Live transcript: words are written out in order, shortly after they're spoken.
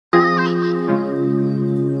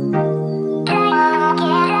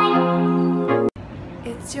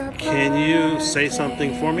Can you say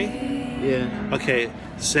something for me? Yeah. Okay,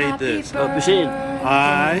 say this. Percent.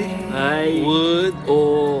 I would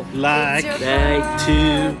like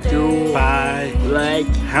to buy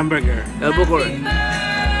hamburger. Hamburger.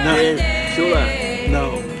 No, Sugar.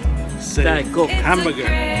 no. Say Coke. hamburger.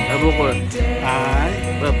 Hamburger.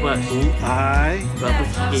 Papa.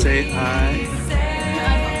 Say I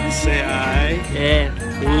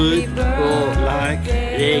would like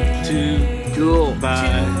to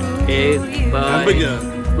buy hamburger.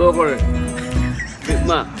 Burger.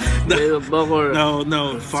 Burger.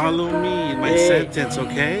 No. Follow me in my sentence,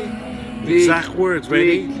 okay? Exact words.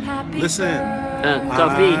 Ready? Listen.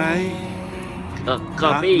 Coffee.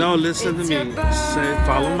 Coffee. No, listen to me. Say,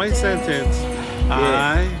 follow my sentence.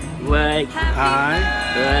 I would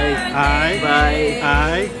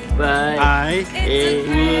like to.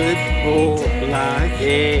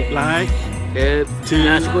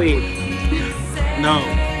 No.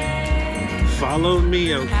 Follow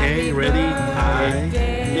me, okay? Ready? I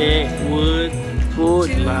would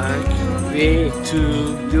like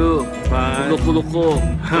to buy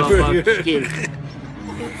hamburger.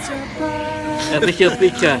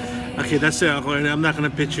 Picture. Okay, that's it. I'm not gonna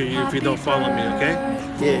picture you if you don't follow me, okay?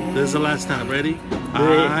 Yeah. This is the last time. Ready?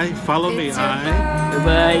 Follow me.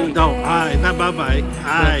 Bye. No, not bye-bye.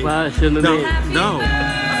 No.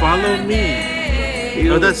 Follow me.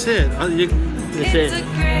 No, that's it.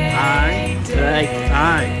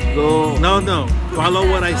 Go. No. Follow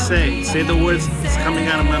what I say. Say the words that's coming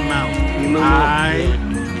out of my mouth.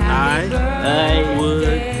 I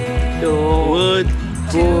would.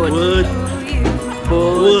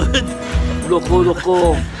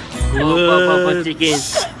 Chicken.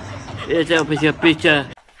 It's a picture.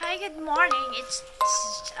 Hi, good morning.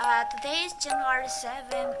 Today is January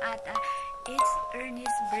 7 at it's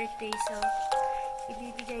Ernie's birthday. So,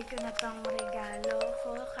 ibibigay ko na tong regalo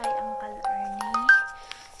ko kay Uncle Ernie.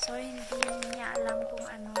 So, hindi niya alam kung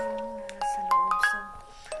ano yung nasa loob. So,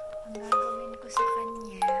 ang gagawin ko sa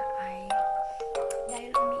kanya ay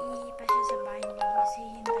dahil umiihi pa siya sa banyo kasi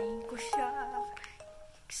hintayin ko siya.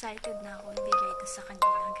 Excited na ako ibigay ito sa kanya,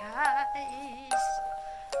 guys.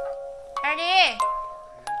 Ernie!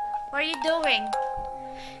 What are you doing?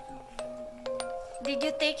 Did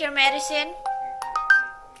you take your medicine?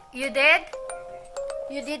 You did?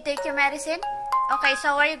 You did take your medicine? Okay,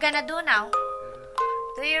 so what are you gonna do now?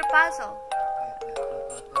 Do your puzzle.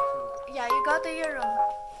 Yeah, you go to your room.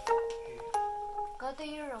 Go to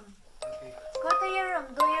your room. Go to your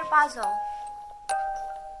room, do your puzzle.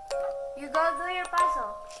 You go do your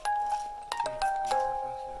puzzle.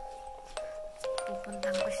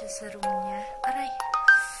 Pupuntahan ko siya sa room niya. Aray!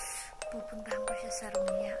 Pupuntahan ko siya sa room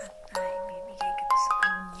niya at bibigay ko ito sa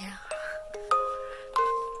kanya.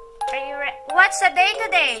 Are you ready? What's the day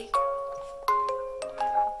today?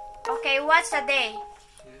 Okay, what's the day?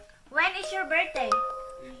 When is your birthday?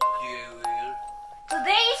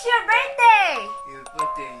 Today is your birthday! Your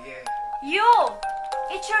birthday, yeah. You!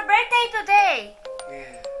 It's your birthday today!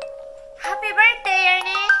 Yeah. Happy birthday,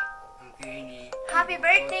 Ernie! Okay. Happy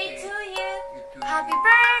birthday to you! Happy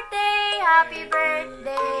birthday! Happy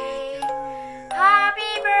birthday!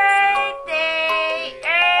 Happy birthday,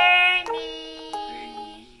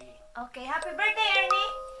 Ernie! Okay, happy birthday, Ernie!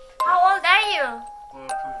 How old are you? 4.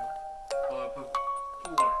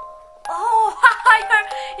 Oh,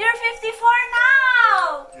 you're 54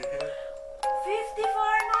 now! 54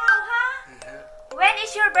 now, huh? When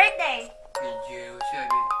is your birthday?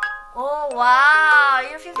 Oh, wow!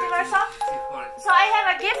 You're 54, so I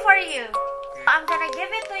have a gift for you. I'm gonna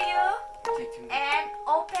give it to you and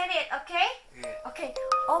open it, okay? Okay,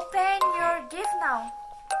 open your gift now.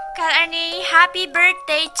 Ernie, happy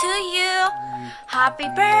birthday to you. Happy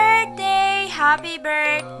birthday, happy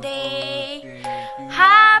birthday.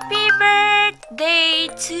 Happy birthday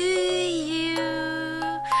to you.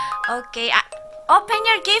 Okay, open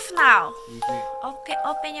your gift now. Okay,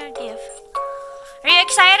 open your gift. Are you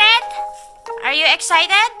excited? Are you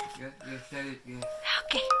excited? Yeah.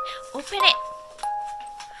 Okay, open it.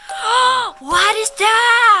 What is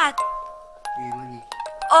that? Money.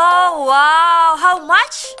 Oh, wow. How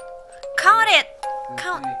much? Count it.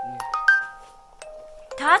 Count.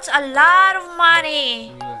 That's a lot of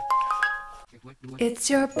money. It's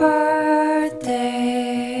your birthday.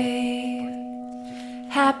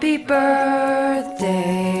 Happy birthday.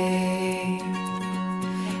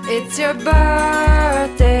 It's your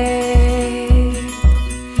birthday.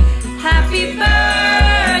 Happy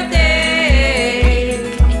birthday.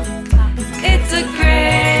 It's a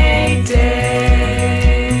great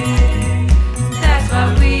day. That's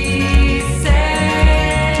what we say.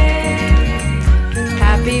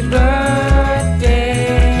 Happy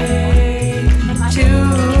birthday.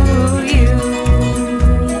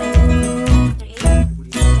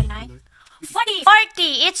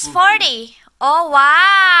 40. Oh,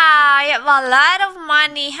 wow. You have a lot of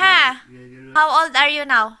money, huh? How old are you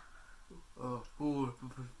now? 4, 5,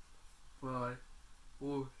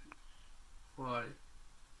 4, 5,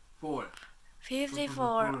 4.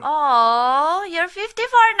 54. Oh, you're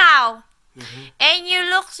 54 now. And you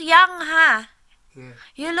look young, huh? Yeah.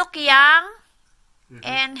 You look young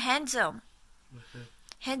and handsome.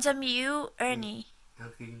 Handsome you, Ernie.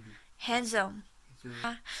 Handsome.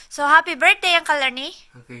 So, happy birthday, Uncle Ernie.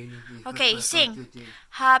 Okay, sing.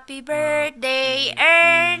 Happy birthday,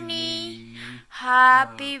 Ernie.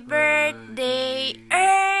 Happy birthday,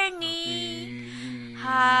 Ernie.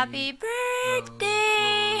 Happy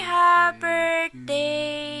birthday, happy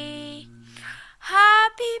birthday.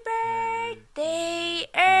 Happy birthday,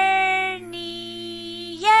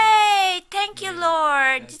 Ernie. Yay! Thank you,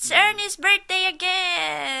 Lord. It's Ernie's birthday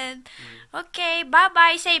again. Okay,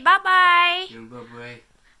 bye-bye. Say bye-bye. Bye-bye.